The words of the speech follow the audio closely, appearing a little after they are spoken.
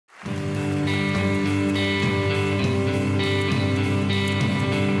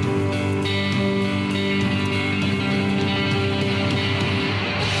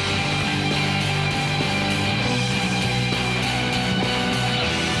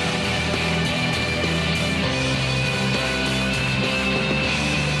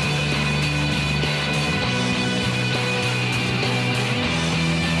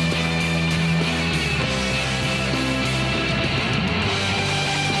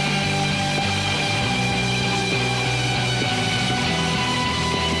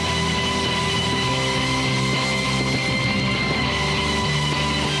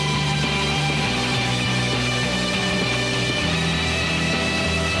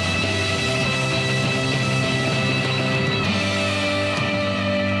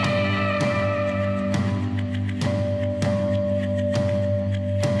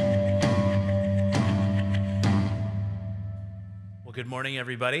morning,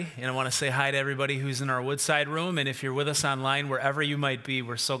 everybody. And I want to say hi to everybody who's in our Woodside room. And if you're with us online, wherever you might be,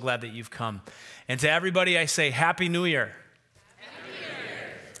 we're so glad that you've come. And to everybody, I say Happy New Year. Happy New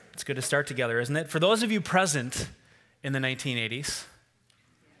Year. It's good to start together, isn't it? For those of you present in the 1980s,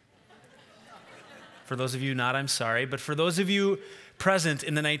 for those of you not, I'm sorry. But for those of you present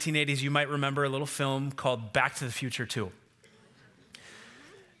in the 1980s, you might remember a little film called Back to the Future 2.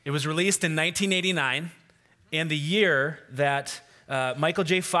 It was released in 1989. And the year that Michael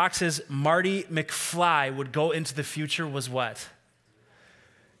J. Fox's Marty McFly would go into the future was what?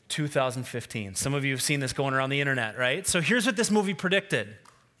 2015. Some of you have seen this going around the internet, right? So here's what this movie predicted.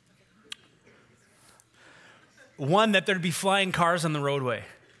 One, that there'd be flying cars on the roadway.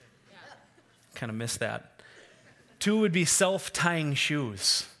 Kind of missed that. Two would be self-tying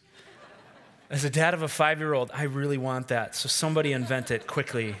shoes. As a dad of a 5-year-old, I really want that. So somebody invent it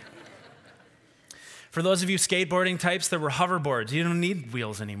quickly. For those of you skateboarding types, there were hoverboards. You don't need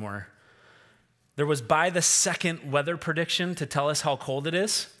wheels anymore. There was by the second weather prediction to tell us how cold it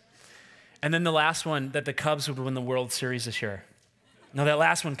is. And then the last one, that the Cubs would win the World Series this year. Now, that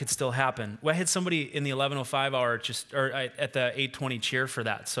last one could still happen. Well, I had somebody in the 11:05 hour at the 8:20 cheer for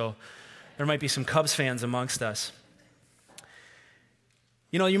that. So there might be some Cubs fans amongst us.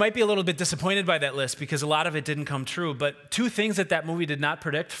 You know, you might be a little bit disappointed by that list because a lot of it didn't come true. But two things that movie did not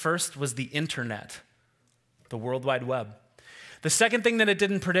predict. First was the internet. The World Wide Web. The second thing that it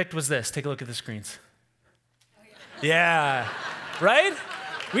didn't predict was this. Take a look at the screens. Oh, yeah, right?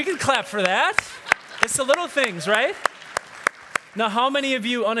 We can clap for that. It's the little things, right? Now, how many of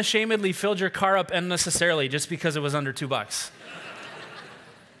you unashamedly filled your car up unnecessarily just because it was under $2?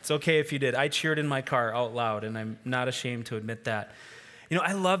 It's okay if you did. I cheered in my car out loud, and I'm not ashamed to admit that. You know,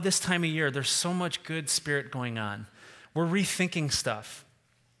 I love this time of year. There's so much good spirit going on. We're rethinking stuff.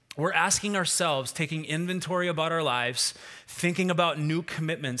 We're asking ourselves, taking inventory about our lives, thinking about new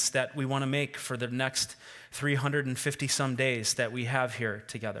commitments that we want to make for the next 350 some days that we have here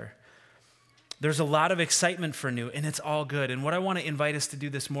together. There's a lot of excitement for new, and it's all good. And what I want to invite us to do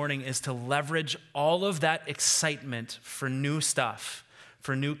this morning is to leverage all of that excitement for new stuff,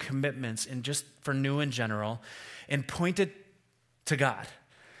 for new commitments, and just for new in general, and point it to God.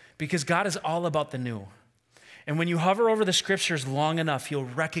 Because God is all about the new. And when you hover over the scriptures long enough, you'll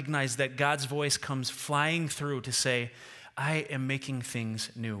recognize that God's voice comes flying through to say, I am making things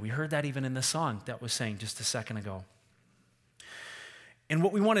new. We heard that even in the song that was sang just a second ago. And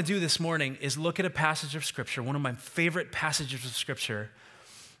what we want to do this morning is look at a passage of scripture, one of my favorite passages of scripture,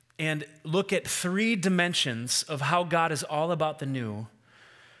 and look at 3 dimensions of how God is all about the new,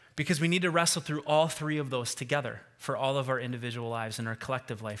 because we need to wrestle through all 3 of those together for all of our individual lives and our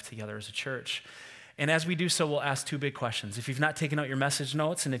collective life together as a church. And as we do so, we'll ask 2 big questions. If you've not taken out your message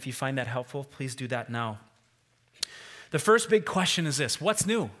notes, and if you find that helpful, please do that now. The first big question is this: what's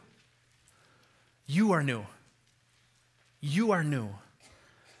new? You are new. You are new.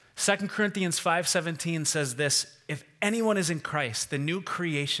 2 Corinthians 5:17 says this: if anyone is in Christ, the new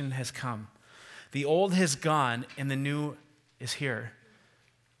creation has come. The old has gone, and the new is here.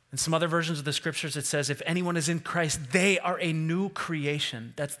 In some other versions of the scriptures, it says, if anyone is in Christ, they are a new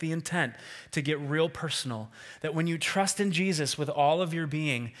creation. That's the intent, to get real personal. That when you trust in Jesus with all of your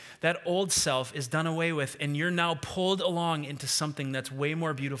being, that old self is done away with, and you're now pulled along into something that's way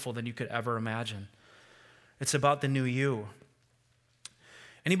more beautiful than you could ever imagine. It's about the new you.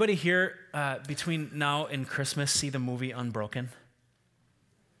 Anybody here between now and Christmas see the movie Unbroken?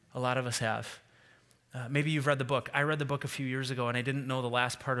 A lot of us have. Maybe you've read the book. I read the book a few years ago, and I didn't know the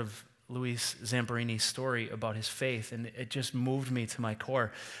last part of Louis Zamperini's story about his faith, and it just moved me to my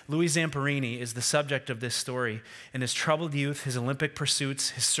core. Louis Zamperini is the subject of this story. In his troubled youth, his Olympic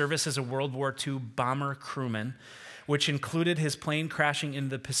pursuits, his service as a World War II bomber crewman, which included his plane crashing into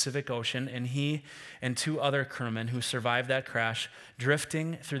the Pacific Ocean, and he and 2 other crewmen who survived that crash,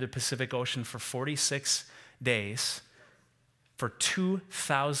 drifting through the Pacific Ocean for 46 days, for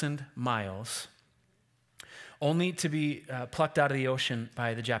 2,000 miles, only to be plucked out of the ocean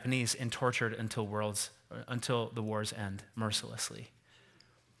by the Japanese and tortured until the wars end mercilessly.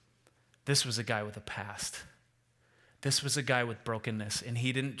 This was a guy with a past. This was a guy with brokenness, and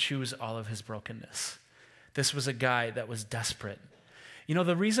he didn't choose all of his brokenness. This was a guy that was desperate. You know,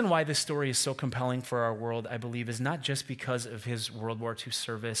 the reason why this story is so compelling for our world, I believe, is not just because of his World War II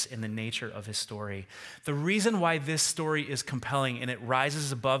service and the nature of his story. The reason why this story is compelling and it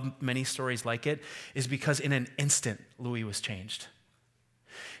rises above many stories like it is because in an instant, Louis was changed.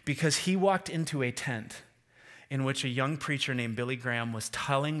 Because he walked into a tent in which a young preacher named Billy Graham was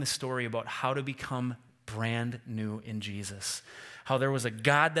telling the story about how to become brand new in Jesus. how there was a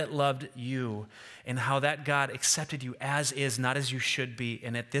God that loved you, and how that God accepted you as is, not as you should be.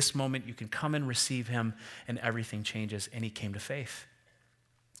 And at this moment, you can come and receive him, and everything changes. And he came to faith.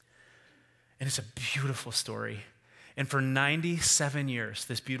 And it's a beautiful story. And for 97 years,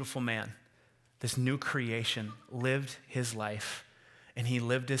 this beautiful man, this new creation, lived his life. And he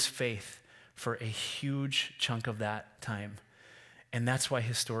lived his faith for a huge chunk of that time. And that's why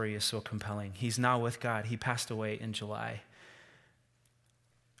his story is so compelling. He's now with God. He passed away in July.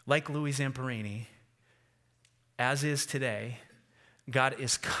 Like Louis Zamperini, as is today, God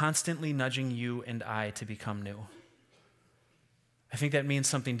is constantly nudging you and I to become new. I think that means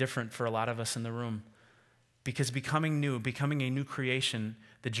something different for a lot of us in the room. Because becoming new, becoming a new creation,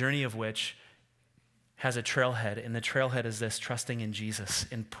 the journey of which has a trailhead, and the trailhead is this: trusting in Jesus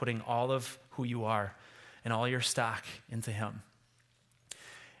and putting all of who you are and all your stock into him.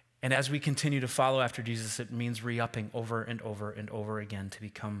 And as we continue to follow after Jesus, it means re-upping over and over and over again to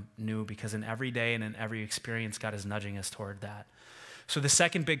become new, because in every day and in every experience, God is nudging us toward that. So the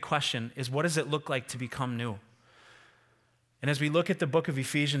second big question is, what does it look like to become new? And as we look at the book of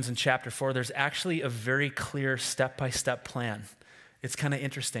Ephesians in chapter 4, there's actually a very clear step-by-step plan. It's kind of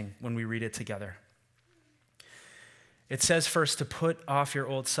interesting when we read it together. It says first to put off your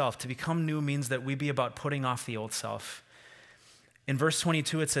old self. To become new means that we be about putting off the old self. In verse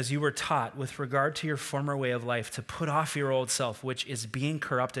 22, it says, you were taught with regard to your former way of life to put off your old self, which is being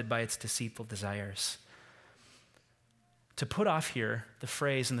corrupted by its deceitful desires. To put off here, the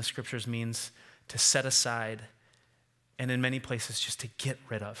phrase in the scriptures means to set aside, and in many places just to get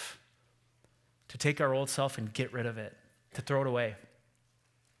rid of. To take our old self and get rid of it, to throw it away.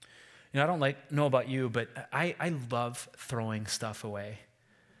 You know, I don't know about you, but I love throwing stuff away.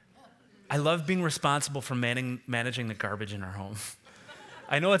 I love being responsible for managing the garbage in our home.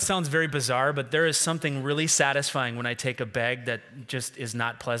 I know it sounds very bizarre, but there is something really satisfying when I take a bag that just is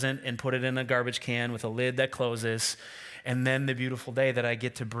not pleasant and put it in a garbage can with a lid that closes, and then the beautiful day that I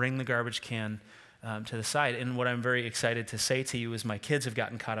get to bring the garbage can to the side. And what I'm very excited to say to you is my kids have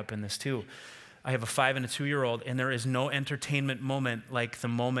gotten caught up in this too. I have a 5- and a 2-year-old, and there is no entertainment moment like the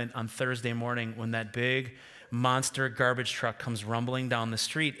moment on Thursday morning when that big monster garbage truck comes rumbling down the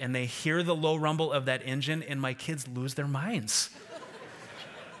street, and they hear the low rumble of that engine, and my kids lose their minds.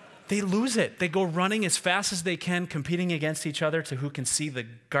 They lose it. They go running as fast as they can, competing against each other to who can see the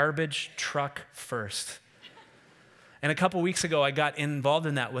garbage truck first. And a couple weeks ago, I got involved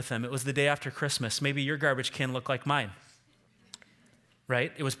in that with them. It was the day after Christmas. Maybe your garbage can looked like mine,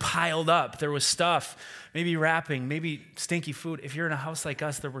 right? It was piled up. There was stuff, maybe wrapping, maybe stinky food. If you're in a house like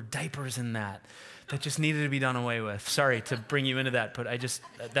us, there were diapers in that just needed to be done away with. Sorry to bring you into that, but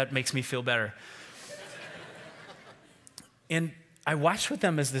that makes me feel better. And I watched with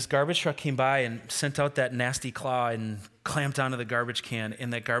them as this garbage truck came by and sent out that nasty claw and clamped onto the garbage can,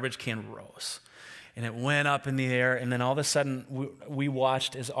 and that garbage can rose. And it went up in the air, and then all of a sudden we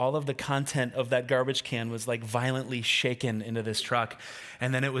watched as all of the content of that garbage can was like violently shaken into this truck,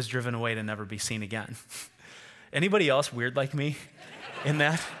 and then it was driven away to never be seen again. Anybody else weird like me in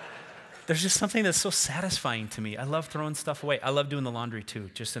that? There's just something that's so satisfying to me. I love throwing stuff away. I love doing the laundry too,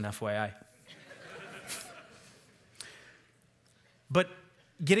 just an FYI. But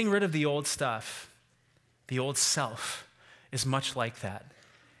getting rid of the old stuff, the old self, is much like that.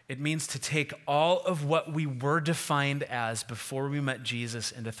 It means to take all of what we were defined as before we met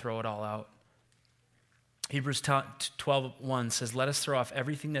Jesus and to throw it all out. Hebrews 12:1 says, let us throw off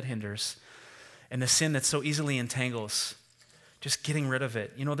everything that hinders and the sin that so easily entangles. Just getting rid of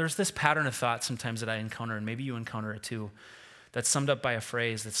it. You know, there's this pattern of thought sometimes that I encounter, and maybe you encounter it too, that's summed up by a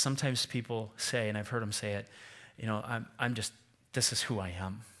phrase that sometimes people say, and I've heard them say it, you know, this is who I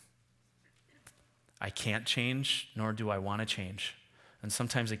am. I can't change, nor do I want to change. And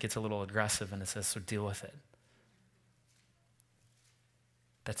sometimes it gets a little aggressive and it says, so deal with it.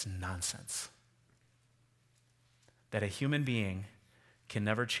 That's nonsense. That a human being can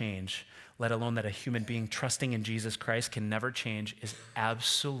never change, let alone that a human being trusting in Jesus Christ can never change, is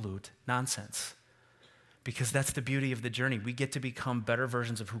absolute nonsense. Because that's the beauty of the journey. We get to become better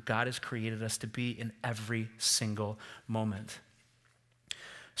versions of who God has created us to be in every single moment.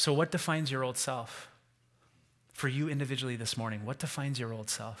 So what defines your old self? For you individually this morning, what defines your old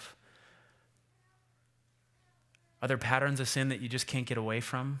self? Are there patterns of sin that you just can't get away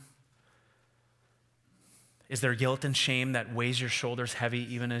from? Is there guilt and shame that weighs your shoulders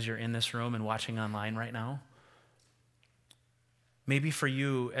heavy even as you're in this room and watching online right now? Maybe for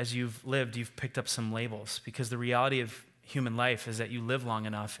you, as you've lived, you've picked up some labels, because the reality of human life is that you live long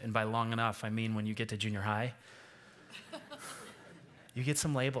enough, and by long enough, I mean when you get to junior high, you get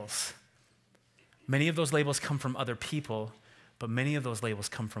some labels. Many of those labels come from other people, but many of those labels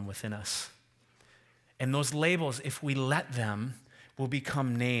come from within us. And those labels, if we let them, will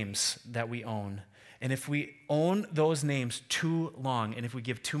become names that we own. And if we own those names too long, and if we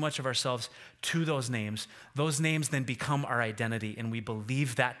give too much of ourselves to those names then become our identity, and we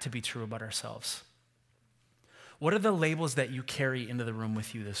believe that to be true about ourselves. What are the labels that you carry into the room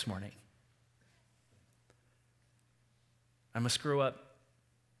with you this morning? I'm a screw up.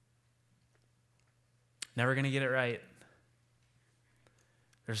 Never going to get it right.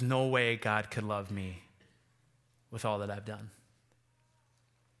 There's no way God could love me with all that I've done.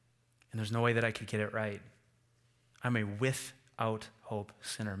 And there's no way that I could get it right. I'm a without hope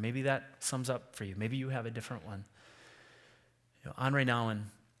sinner. Maybe that sums up for you. Maybe you have a different one. Henri Nouwen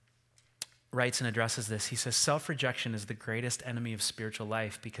writes and addresses this. He says, self-rejection is the greatest enemy of spiritual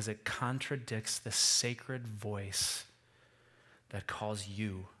life because it contradicts the sacred voice that calls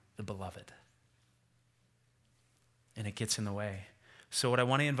you the beloved. And it gets in the way. So what I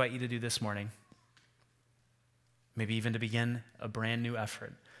want to invite you to do this morning, maybe even to begin a brand new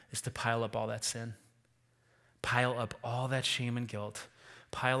effort, is to pile up all that sin. Pile up all that shame and guilt.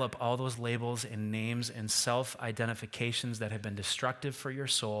 Pile up all those labels and names and self-identifications that have been destructive for your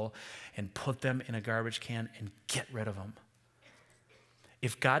soul and put them in a garbage can and get rid of them.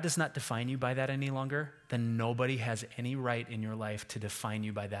 If God does not define you by that any longer, then nobody has any right in your life to define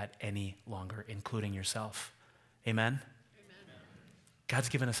you by that any longer, including yourself. Amen? Amen. God's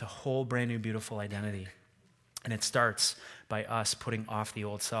given us a whole brand new beautiful identity. And it starts by us putting off the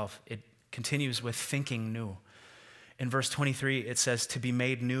old self. It continues with thinking new. In verse 23, it says, to be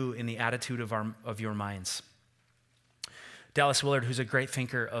made new in the attitude of your minds. Dallas Willard, who's a great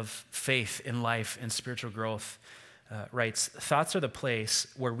thinker of faith in life and spiritual growth, writes, thoughts are the place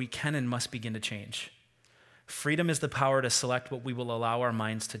where we can and must begin to change. Freedom is the power to select what we will allow our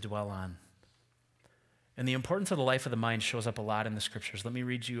minds to dwell on. And the importance of the life of the mind shows up a lot in the scriptures. Let me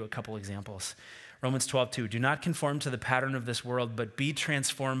read you a couple examples. Romans 12:2, do not conform to the pattern of this world, but be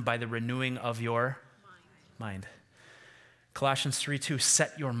transformed by the renewing of your mind. Colossians 3:2,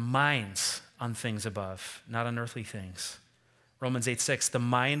 set your minds on things above, not on earthly things. Romans 8:6, the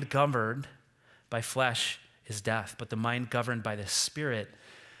mind governed by flesh is death, but the mind governed by the Spirit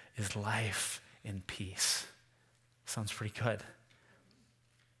is life and peace. Sounds pretty good.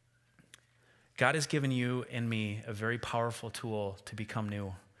 God has given you and me a very powerful tool to become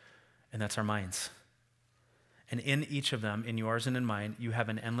new, and that's our minds. And in each of them, in yours and in mine, you have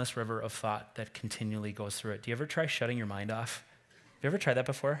an endless river of thought that continually goes through it. Do you ever try shutting your mind off? Have you ever tried that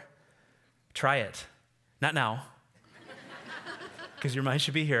before? Try it. Not now, because your mind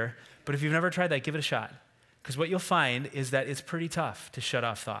should be here. But if you've never tried that, give it a shot. Because what you'll find is that it's pretty tough to shut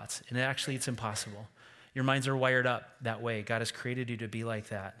off thoughts. And actually, it's impossible. Your minds are wired up that way. God has created you to be like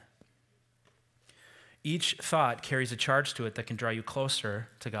that. Each thought carries a charge to it that can draw you closer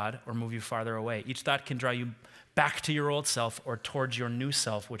to God or move you farther away. Each thought can draw you back to your old self or towards your new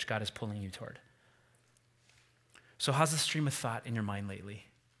self, which God is pulling you toward. So how's the stream of thought in your mind lately?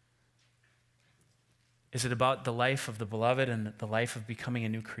 Is it about the life of the beloved and the life of becoming a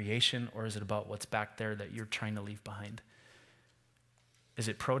new creation, or is it about what's back there that you're trying to leave behind? Is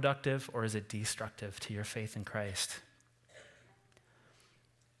it productive or is it destructive to your faith in Christ?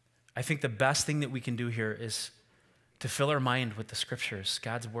 I think the best thing that we can do here is to fill our mind with the scriptures,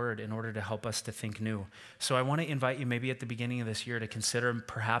 God's word, in order to help us to think new. So I want to invite you maybe at the beginning of this year to consider,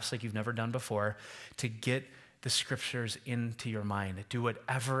 perhaps like you've never done before, to get the scriptures into your mind. Do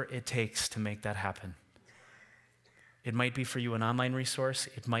whatever it takes to make that happen. It might be for you an online resource.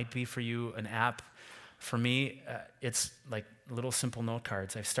 It might be for you an app. For me, it's like little simple note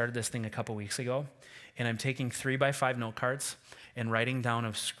cards. I started this thing a couple weeks ago, and I'm taking 3x5 note cards and writing down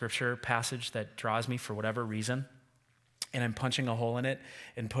a scripture passage that draws me for whatever reason, and I'm punching a hole in it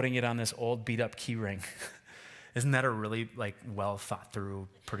and putting it on this old beat up key ring. Isn't that a really well thought through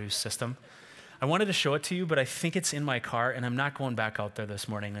produced system? I wanted to show it to you, but I think it's in my car, and I'm not going back out there this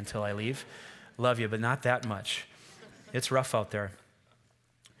morning until I leave. Love you, but not that much. It's rough out there.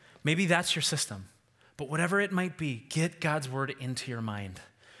 Maybe that's your system, but whatever it might be, get God's word into your mind,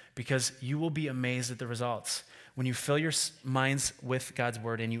 because you will be amazed at the results. When you fill your minds with God's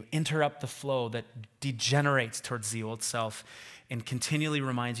word and you interrupt the flow that degenerates towards the old self and continually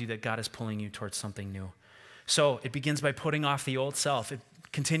reminds you that God is pulling you towards something new. So it begins by putting off the old self. It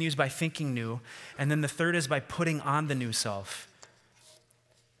continues by thinking new. And then the third is by putting on the new self.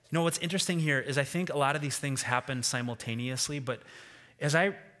 You know, what's interesting here is I think a lot of these things happen simultaneously, but as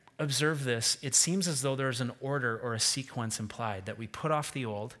I observe this, it seems as though there's an order or a sequence implied, that we put off the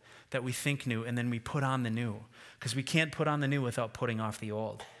old, that we think new, and then we put on the new, because we can't put on the new without putting off the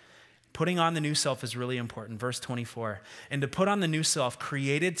old. Putting on the new self is really important. Verse 24. And to put on the new self,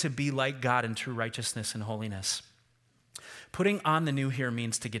 created to be like God in true righteousness and holiness. Putting on the new here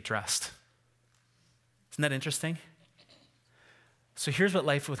means to get dressed. Isn't that interesting? So here's what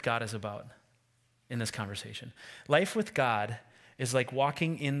life with God is about in this conversation. Life with God is like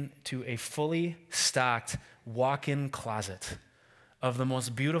walking into a fully stocked walk-in closet of the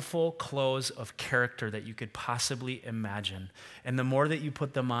most beautiful clothes of character that you could possibly imagine. And the more that you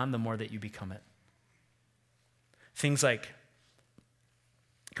put them on, the more that you become it. Things like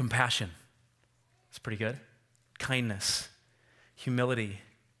compassion. It's pretty good. Kindness, humility,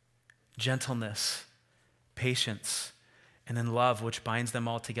 gentleness, patience, and then love, which binds them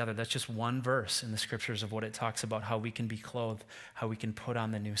all together. That's just one verse in the scriptures of what it talks about, how we can be clothed, how we can put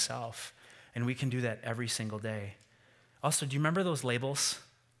on the new self. And we can do that every single day. Also, do you remember those labels?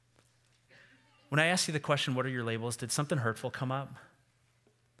 When I asked you the question, what are your labels, did something hurtful come up?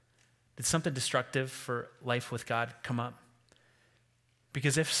 Did something destructive for life with God come up?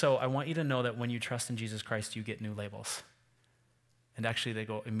 Because if so, I want you to know that when you trust in Jesus Christ, you get new labels. And actually, they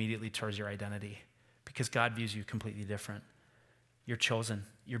go immediately towards your identity because God views you completely different. You're chosen,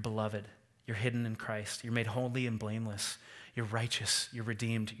 you're beloved, you're hidden in Christ, you're made holy and blameless, you're righteous, you're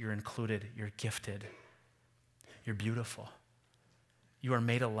redeemed, you're included, you're gifted. You're beautiful. You are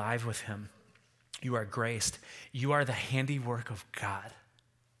made alive with him. You are graced. You are the handiwork of God.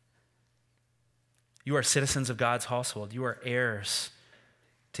 You are citizens of God's household. You are heirs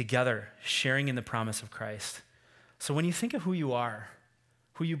together, sharing in the promise of Christ. So when you think of who you are,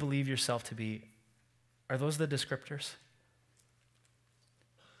 who you believe yourself to be, are those the descriptors?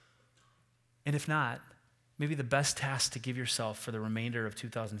 And if not, maybe the best task to give yourself for the remainder of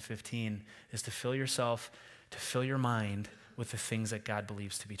 2015 is to fill your mind with the things that God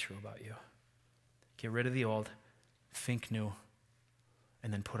believes to be true about you. Get rid of the old, think new,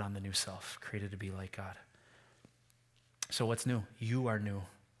 and then put on the new self, created to be like God. So what's new? You are new.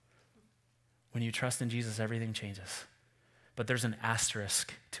 When you trust in Jesus, everything changes. But there's an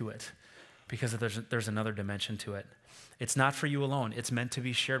asterisk to it because there's another dimension to it. It's not for you alone. It's meant to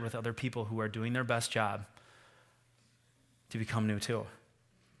be shared with other people who are doing their best job to become new too.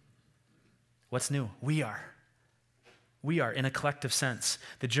 What's new? We are. We are in a collective sense.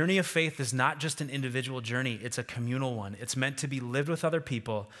 The journey of faith is not just an individual journey, it's a communal one. It's meant to be lived with other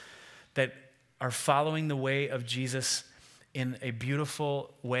people that are following the way of Jesus in a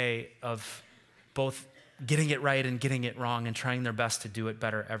beautiful way of both getting it right and getting it wrong and trying their best to do it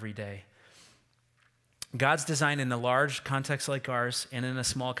better every day. God's design in a large context like ours and in a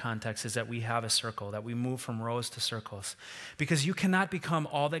small context is that we have a circle, that we move from rows to circles. Because you cannot become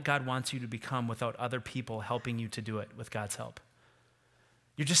all that God wants you to become without other people helping you to do it with God's help.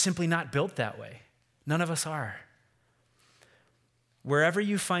 You're just simply not built that way. None of us are. Wherever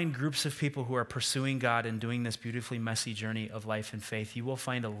you find groups of people who are pursuing God and doing this beautifully messy journey of life and faith, you will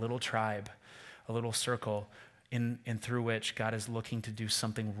find a little tribe, a little circle in through which God is looking to do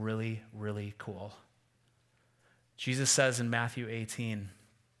something really, really cool. Jesus says in Matthew 18,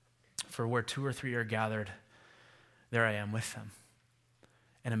 for where 2 or 3 are gathered, there I am with them.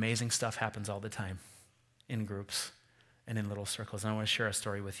 And amazing stuff happens all the time in groups and in little circles. And I want to share a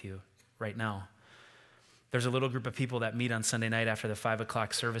story with you right now. There's a little group of people that meet on Sunday night after the 5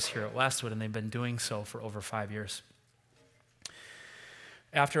 o'clock service here at Westwood, and they've been doing so for over 5 years.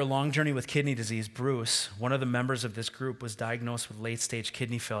 After a long journey with kidney disease, Bruce, one of the members of this group, was diagnosed with late-stage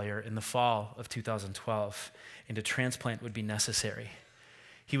kidney failure in the fall of 2012, and a transplant would be necessary.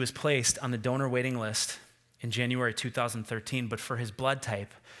 He was placed on the donor waiting list in January 2013, but for his blood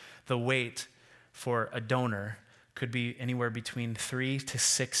type, the wait for a donor could be anywhere between 3 to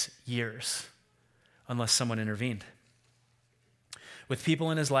 6 years unless someone intervened. With people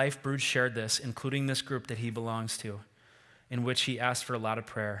in his life, Bruce shared this, including this group that he belongs to, in which he asked for a lot of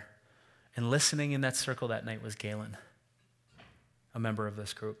prayer. And listening in that circle that night was Galen, a member of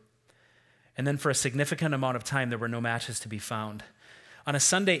this group. And then for a significant amount of time, there were no matches to be found. On a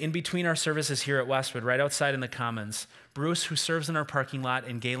Sunday, in between our services here at Westwood, right outside in the Commons, Bruce, who serves in our parking lot,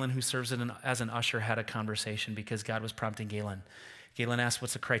 and Galen, who serves as an usher, had a conversation because God was prompting Galen. Galen asked,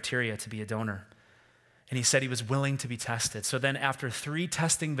 what's the criteria to be a donor? And he said he was willing to be tested. So then after 3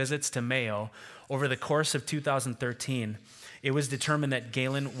 testing visits to Mayo over the course of 2013, it was determined that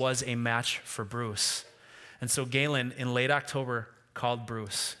Galen was a match for Bruce. And so Galen, in late October, called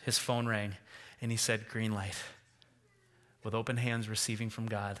Bruce. His phone rang, and he said, green light. With open hands receiving from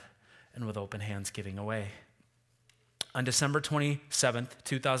God, and with open hands giving away. On December 27th,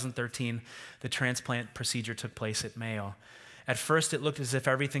 2013, the transplant procedure took place at Mayo. At first, it looked as if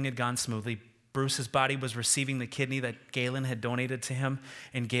everything had gone smoothly, Bruce's body was receiving the kidney that Galen had donated to him,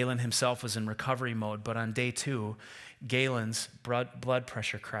 and Galen himself was in recovery mode. But on day 2, Galen's blood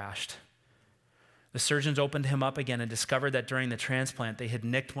pressure crashed. The surgeons opened him up again and discovered that during the transplant, they had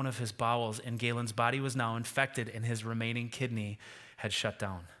nicked one of his bowels, and Galen's body was now infected, and his remaining kidney had shut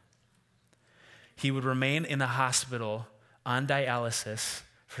down. He would remain in the hospital on dialysis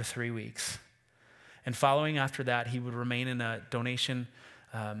for 3 weeks. And following after that, he would remain in a donation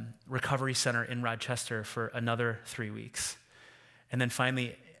recovery center in Rochester for another 3 weeks. And then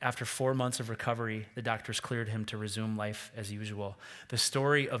finally, after 4 months of recovery, the doctors cleared him to resume life as usual. The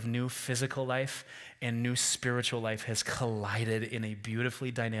story of new physical life and new spiritual life has collided in a beautifully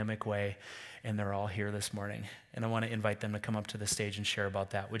dynamic way, and they're all here this morning. And I want to invite them to come up to the stage and share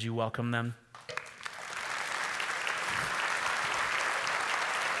about that. Would you welcome them?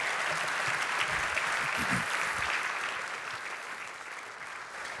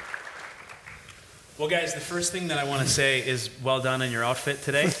 Well, guys, the first thing that I want to say is well done on your outfit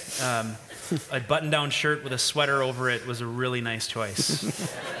today. A button-down shirt with a sweater over it was a really nice choice.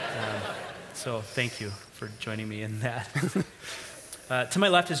 So thank you for joining me in that. To my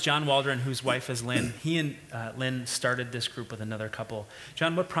left is John Waldron, whose wife is Lynn. He and Lynn started this group with another couple.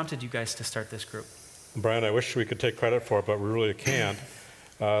 John, what prompted you guys to start this group? Brian, I wish we could take credit for it, but we really can't.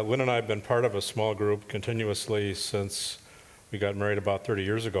 Lynn and I have been part of a small group continuously since we got married about 30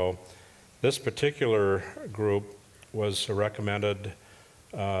 years ago. This particular group was recommended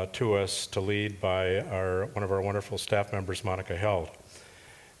to us to lead by one of our wonderful staff members, Monica Held.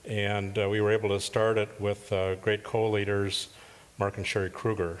 And we were able to start it with great co-leaders, Mark and Sherry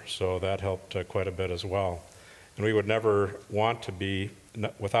Kruger, so that helped quite a bit as well. And we would never want to be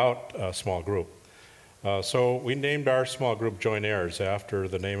without a small group. So we named our small group Joint Heirs after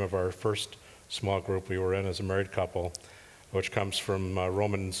the name of our first small group we were in as a married couple, which comes from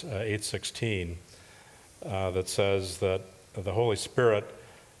Romans 8:16, that says that the Holy Spirit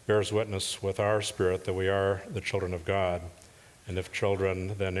bears witness with our spirit that we are the children of God, and if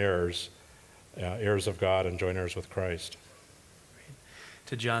children, then heirs, heirs of God and joint heirs with Christ.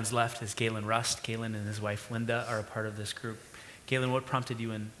 To John's left is Galen Rust. Galen and his wife Linda are a part of this group. Galen, what prompted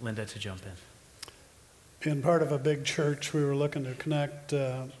you and Linda to jump in? Being part of a big church, we were looking to connect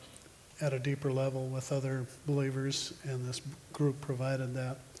at a deeper level with other believers, and this group provided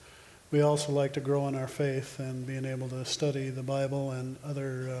that. We also like to grow in our faith, and being able to study the Bible and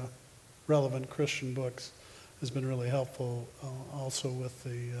other relevant Christian books has been really helpful, also with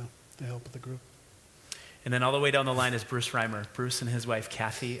the help of the group. And then all the way down the line is Bruce Reimer. Bruce and his wife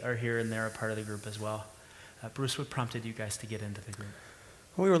Kathy are here, and they're a part of the group as well. Bruce, what prompted you guys to get into the group?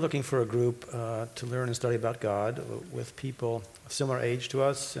 We were looking for a group to learn and study about God with people of similar age to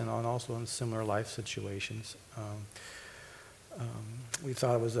us and also in similar life situations. We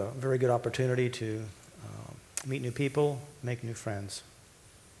thought it was a very good opportunity to meet new people, make new friends.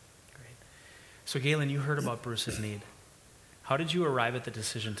 Great. So Galen, you heard about Bruce's need. How did you arrive at the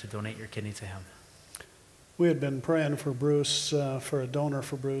decision to donate your kidney to him? We had been praying for Bruce, for a donor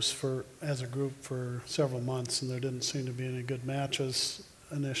for Bruce as a group for several months, and there didn't seem to be any good matches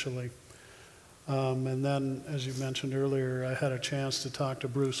initially. And then, as you mentioned earlier, I had a chance to talk to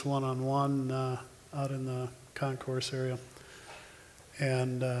Bruce one-on-one out in the concourse area,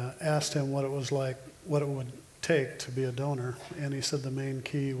 and asked him what it was like, what it would take to be a donor. And he said the main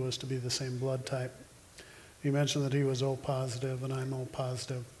key was to be the same blood type. He mentioned that he was O positive and I'm O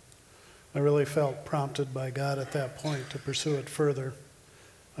positive. I really felt prompted by God at that point to pursue it further.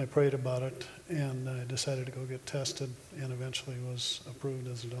 I prayed about it, and I decided to go get tested, and eventually was approved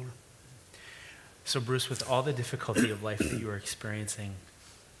as a donor. So Bruce, with all the difficulty of life that you were experiencing,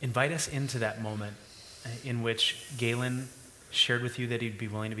 invite us into that moment in which Galen shared with you that he'd be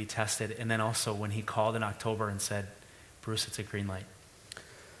willing to be tested, and then also when he called in October and said, Bruce, it's a green light.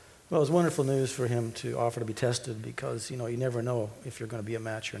 Well, it was wonderful news for him to offer to be tested because, you never know if you're going to be a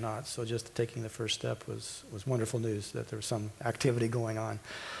match or not. So just taking the first step was wonderful news that there was some activity going on.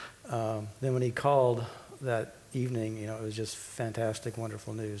 Then when he called that evening, it was just fantastic,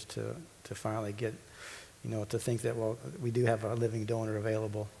 wonderful news to finally get, to think that, well, we do have a living donor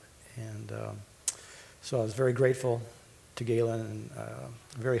available. And so I was very grateful to Galen and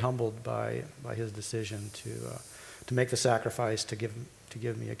very humbled by his decision to make the sacrifice to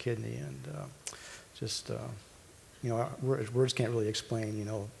give me a kidney, and words can't really explain,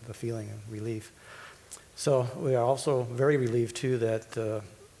 the feeling of relief. So we are also very relieved too that,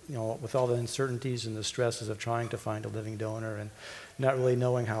 with all the uncertainties and the stresses of trying to find a living donor and not really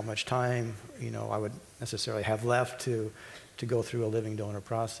knowing how much time, I would necessarily have left to to go through a living donor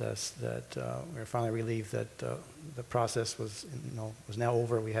process, that we were finally relieved that the process was now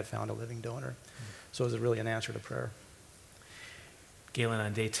over. We had found a living donor. So it was really an answer to prayer. Galen,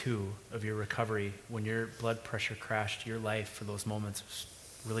 on day 2 of your recovery, when your blood pressure crashed, your life for those moments was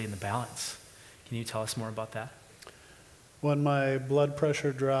really in the balance. Can you tell us more about that? When my blood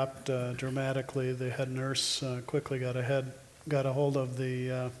pressure dropped dramatically, the head nurse quickly got a hold of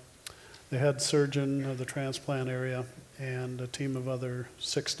the head surgeon of the transplant area and a team of other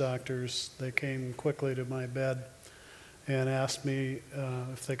 6 doctors. They came quickly to my bed and asked me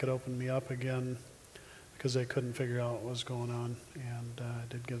if they could open me up again because they couldn't figure out what was going on, and I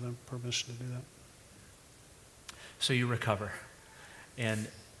did give them permission to do that. So you recover, and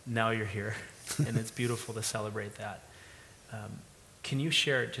now you're here, and it's beautiful to celebrate that. Can you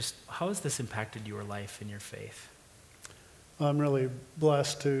share just how has this impacted your life and your faith? I'm really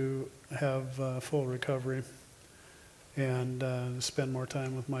blessed to have full recovery and spend more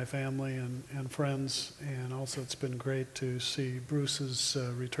time with my family and friends, and also it's been great to see Bruce's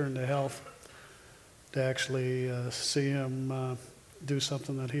return to health, to actually see him do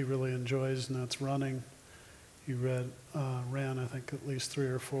something that he really enjoys, and that's running. He ran, I think, at least 3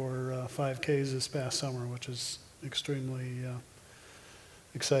 or 4 5Ks this past summer, which is extremely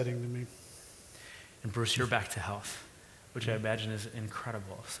exciting to me. And Bruce, you're back to health, which I imagine is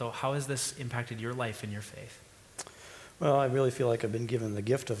incredible. So how has this impacted your life and your faith? Well, I really feel like I've been given the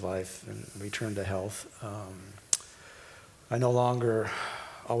gift of life and return to health. I no longer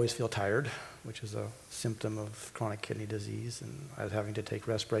always feel tired, which is a symptom of chronic kidney disease, and I was having to take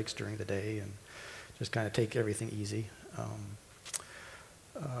rest breaks during the day and just kind of take everything easy.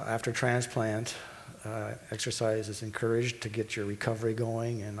 After transplant, exercise is encouraged to get your recovery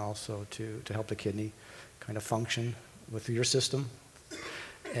going and also to help the kidney kind of function with your system.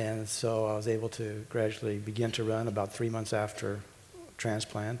 And so I was able to gradually begin to run about 3 months after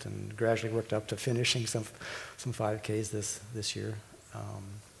transplant, and gradually worked up to finishing some 5Ks this year.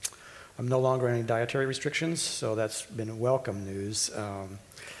 I'm no longer on any dietary restrictions, so that's been welcome news.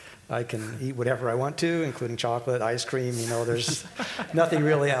 I can eat whatever I want to, including chocolate, ice cream. There's nothing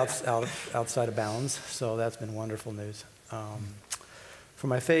really outside of bounds, so that's been wonderful news. For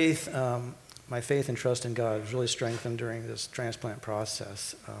my faith and trust in God was really strengthened during this transplant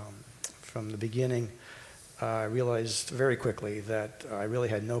process. From the beginning, I realized very quickly that I really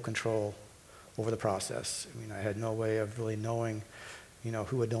had no control over the process. I had no way of really knowing,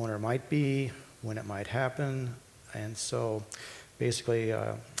 who a donor might be, when it might happen, and so basically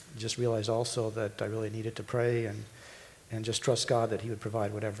just realized also that I really needed to pray and just trust God that He would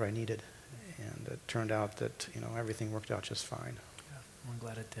provide whatever I needed. And it turned out that everything worked out just fine. Yeah, I'm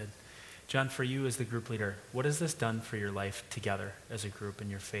glad it did. John, for you as the group leader, what has this done for your life together as a group and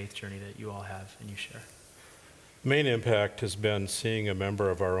your faith journey that you all have and you share? The main impact has been seeing a member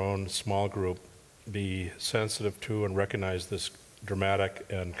of our own small group be sensitive to and recognize this dramatic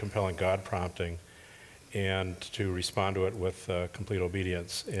and compelling God prompting, and to respond to it with complete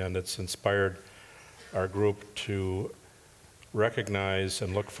obedience. And it's inspired our group to recognize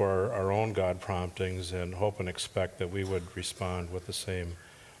and look for our own God promptings and hope and expect that we would respond with the same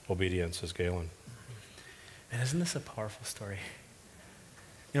obedience as Galen. And isn't this a powerful story?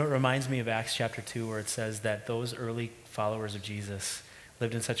 It reminds me of Acts chapter 2, where it says that those early followers of Jesus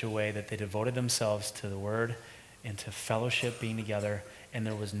lived in such a way that they devoted themselves to the Word and to fellowship, being together, and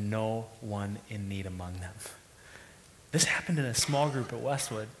there was no one in need among them. This happened in a small group at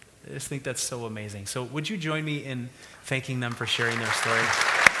Westwood. I just think that's so amazing. So would you join me in thanking them for sharing their story?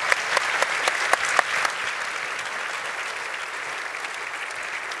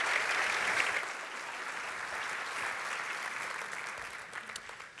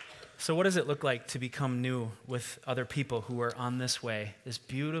 So what does it look like to become new with other people who are on this way, this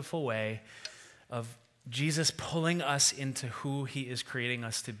beautiful way of Jesus pulling us into who He is creating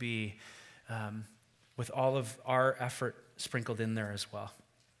us to be, with all of our effort sprinkled in there as well?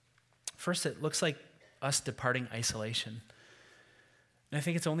 First, it looks like us departing isolation. And I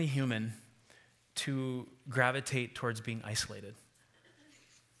think it's only human to gravitate towards being isolated.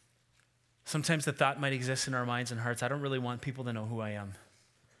 Sometimes the thought might exist in our minds and hearts, I don't really want people to know who I am,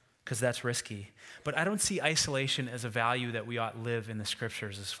 because that's risky. But I don't see isolation as a value that we ought live in the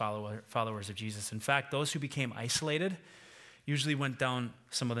scriptures as followers of Jesus. In fact, those who became isolated usually went down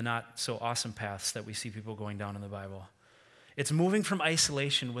some of the not so awesome paths that we see people going down in the Bible. It's moving from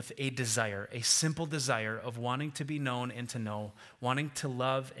isolation with a desire, a simple desire of wanting to be known and to know, wanting to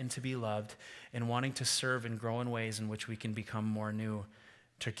love and to be loved, and wanting to serve and grow in ways in which we can become more new,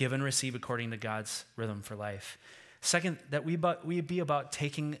 to give and receive according to God's rhythm for life. Second, that we be about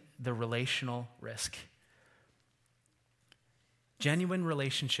taking the relational risk. Genuine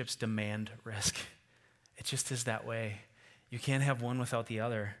relationships demand risk. It just is that way. You can't have one without the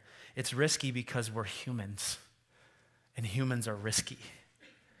other. It's risky because we're humans, and humans are risky.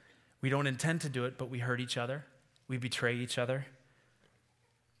 We don't intend to do it, but we hurt each other. We betray each other.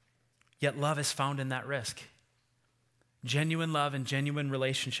 Yet love is found in that risk. Genuine love and genuine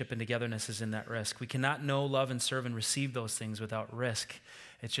relationship and togetherness is in that risk. We cannot know, love, and serve and receive those things without risk.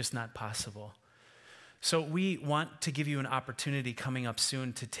 It's just not possible. So we want to give you an opportunity coming up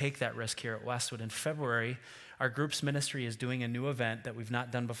soon to take that risk here at Westwood. In February, our groups ministry is doing a new event that we've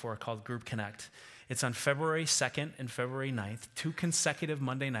not done before called Group Connect. It's on February 2nd and February 9th, 2 consecutive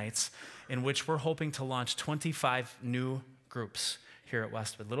Monday nights, in which we're hoping to launch 25 new groups here at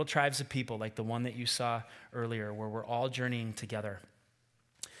Westwood. Little tribes of people like the one that you saw earlier, where we're all journeying together.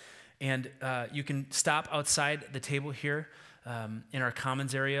 And you can stop outside the table here in our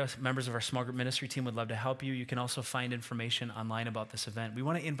commons area. Members of our small group ministry team would love to help you. You can also find information online about this event. We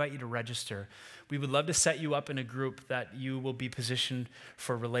want to invite you to register. We would love to set you up in a group that you will be positioned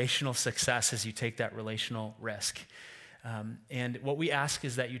for relational success as you take that relational risk. And what we ask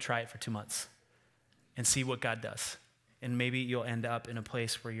is that you try it for 2 months and see what God does. And maybe you'll end up in a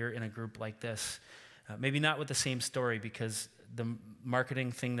place where you're in a group like this. Maybe not with the same story, because the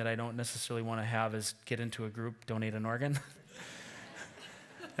marketing thing that I don't necessarily want to have is get into a group, donate an organ.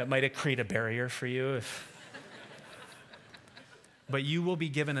 That might create a barrier for you. But you will be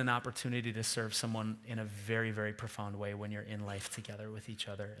given an opportunity to serve someone in a very, very profound way when you're in life together with each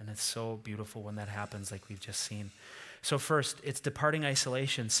other. And it's so beautiful when that happens, like we've just seen. So first, it's departing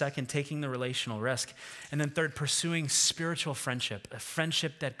isolation. Second, taking the relational risk. And then third, pursuing spiritual friendship, a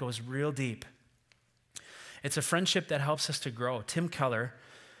friendship that goes real deep. It's a friendship that helps us to grow. Tim Keller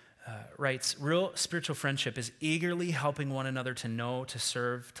writes, real spiritual friendship is eagerly helping one another to know, to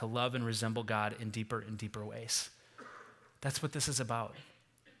serve, to love, and resemble God in deeper and deeper ways. That's what this is about.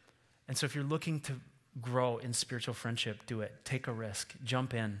 And so if you're looking to grow in spiritual friendship, do it. Take a risk.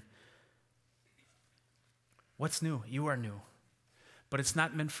 Jump in. What's new? You are new. But it's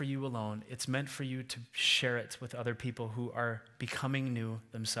not meant for you alone. It's meant for you to share it with other people who are becoming new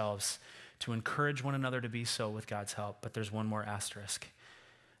themselves, to encourage one another to be so with God's help. But there's one more asterisk.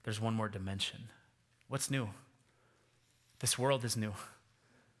 There's one more dimension. What's new? This world is new.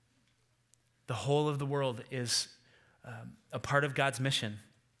 The whole of the world is a part of God's mission.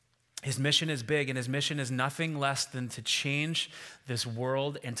 His mission is big, and his mission is nothing less than to change this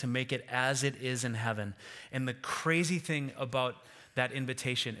world and to make it as it is in heaven. And the crazy thing about that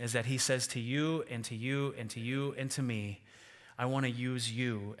invitation is that he says to you and to you and to you and to me, I want to use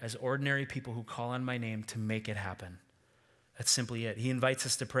you as ordinary people who call on my name to make it happen. That's simply it. He invites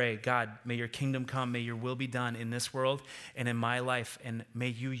us to pray, God, may your kingdom come, may your will be done in this world and in my life, and may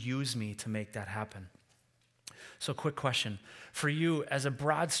you use me to make that happen. So quick question. For you, as a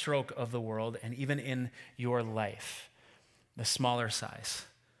broad stroke of the world, and even in your life, the smaller size,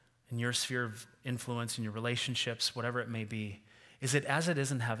 in your sphere of influence, in your relationships, whatever it may be, is it as it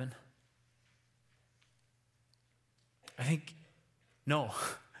is in heaven? I think, no.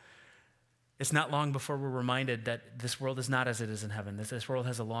 It's not long before we're reminded that this world is not as it is in heaven. This world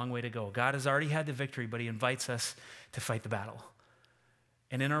has a long way to go. God has already had the victory, but he invites us to fight the battle.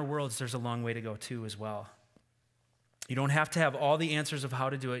 And in our worlds, there's a long way to go too as well. You don't have to have all the answers of how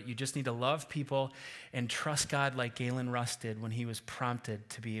to do it. You just need to love people and trust God like Galen Russ did when he was prompted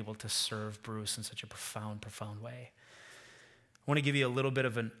to be able to serve Bruce in such a profound, profound way. I want to give you a little bit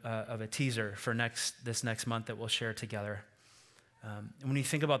of a teaser for this next month that we'll share together. When we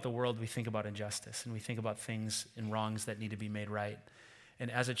think about the world, we think about injustice, and we think about things and wrongs that need to be made right. And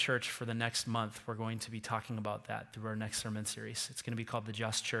as a church, for the next month, we're going to be talking about that through our next sermon series. It's going to be called The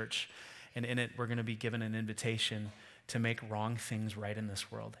Just Church, and in it, we're going to be given an invitation to make wrong things right in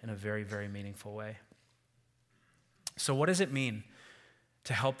this world in a very, very meaningful way. So what does it mean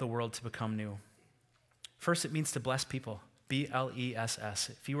to help the world to become new? First, it means to bless people, B-L-E-S-S.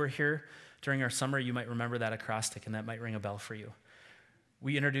 If you were here during our summer, you might remember that acrostic, and that might ring a bell for you.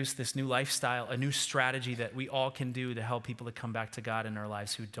 We introduced this new lifestyle, a new strategy that we all can do to help people to come back to God in our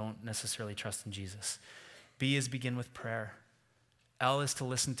lives who don't necessarily trust in Jesus. B is begin with prayer. L is to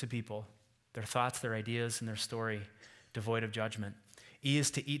listen to people, their thoughts, their ideas, and their story, devoid of judgment. E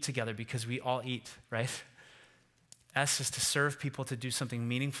is to eat together because we all eat, right? S is to serve people, to do something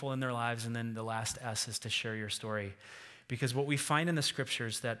meaningful in their lives, and then the last S is to share your story. Because what we find in the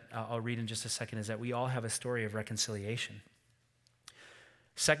scriptures that I'll read in just a second is that we all have a story of reconciliation.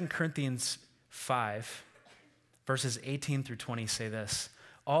 2 Corinthians 5, verses 18 through 20 say this: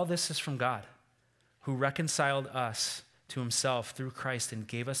 all this is from God, who reconciled us to himself through Christ and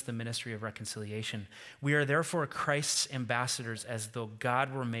gave us the ministry of reconciliation. We are therefore Christ's ambassadors, as though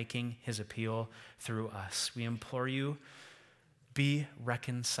God were making his appeal through us. We implore you, be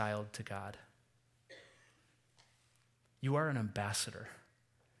reconciled to God. You are an ambassador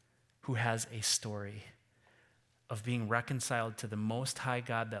who has a story of being reconciled to the Most High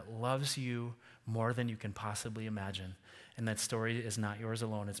God that loves you more than you can possibly imagine. And that story is not yours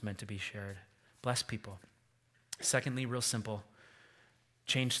alone, it's meant to be shared. Bless people. Secondly, real simple,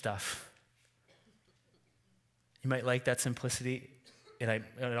 change stuff. You might like that simplicity, it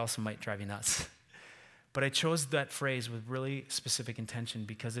also might drive you nuts. But I chose that phrase with really specific intention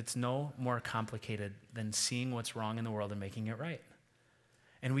because it's no more complicated than seeing what's wrong in the world and making it right.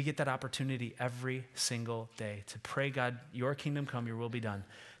 And we get that opportunity every single day to pray, God, your kingdom come, your will be done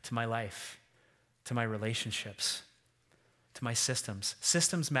to my life, to my relationships, to my systems.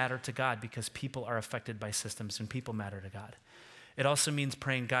 Systems matter to God because people are affected by systems and people matter to God. It also means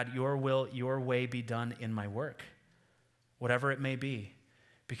praying, God, your will, your way be done in my work, whatever it may be.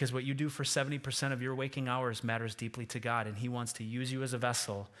 Because what you do for 70% of your waking hours matters deeply to God, and he wants to use you as a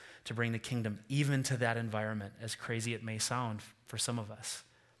vessel to bring the kingdom even to that environment, as crazy it may sound for some of us.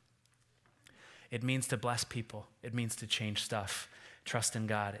 It means to bless people. It means to change stuff. Trust in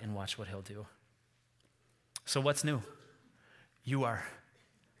God and watch what he'll do. So what's new? You are.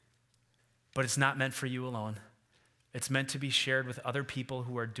 But it's not meant for you alone. It's meant to be shared with other people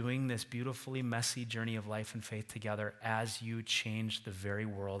who are doing this beautifully messy journey of life and faith together as you change the very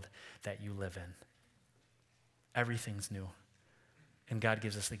world that you live in. Everything's new. And God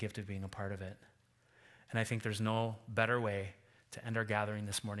gives us the gift of being a part of it. And I think there's no better way to end our gathering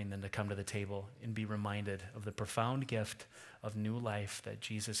this morning than to come to the table and be reminded of the profound gift of new life that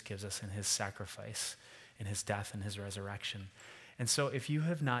Jesus gives us in his sacrifice, in his death and his resurrection. And so if you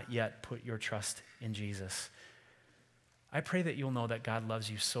have not yet put your trust in Jesus, I pray that you'll know that God loves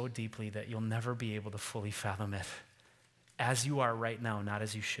you so deeply that you'll never be able to fully fathom it as you are right now, not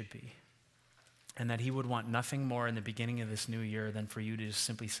as you should be. And that he would want nothing more in the beginning of this new year than for you to just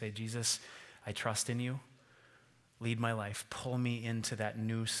simply say, Jesus, I trust in you. Lead my life. Pull me into that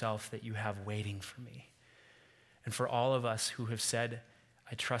new self that you have waiting for me. And for all of us who have said,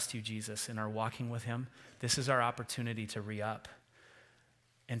 I trust you, Jesus, and are walking with him, this is our opportunity to re-up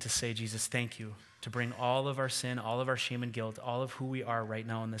and to say, Jesus, thank you, to bring all of our sin, all of our shame and guilt, all of who we are right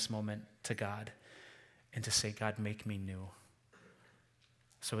now in this moment to God, and to say, God, make me new.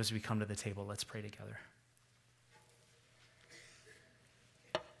 So as we come to the table, let's pray together.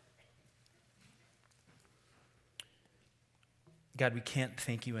 God, we can't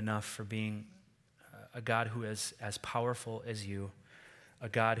thank you enough for being a God who is as powerful as you, a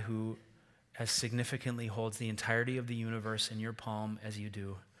God who as significantly holds the entirety of the universe in your palm as you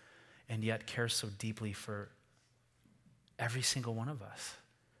do, and yet cares so deeply for every single one of us.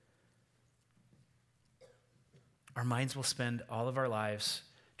 Our minds will spend all of our lives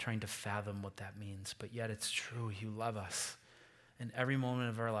trying to fathom what that means, but yet it's true. You love us in every moment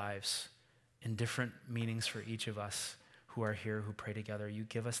of our lives, in different meanings for each of us who are here, who pray together. You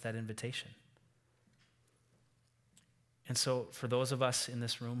give us that invitation. And so for those of us in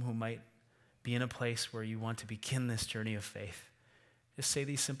this room who might be in a place where you want to begin this journey of faith, just say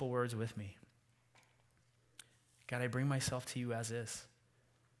these simple words with me. God, I bring myself to you as is,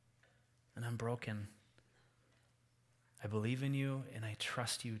 and I'm broken. I believe in you, and I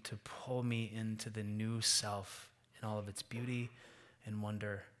trust you to pull me into the new self in all of its beauty and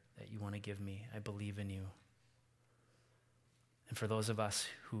wonder that you want to give me. I believe in you. And for those of us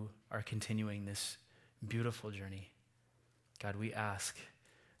who are continuing this beautiful journey, God, we ask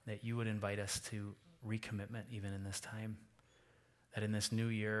that you would invite us to recommitment even in this time, that in this new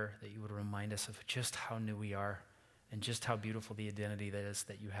year that you would remind us of just how new we are and just how beautiful the identity that is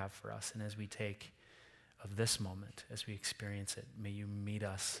that you have for us. And as we take of this moment, as we experience it, may you meet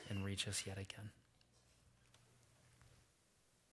us and reach us yet again.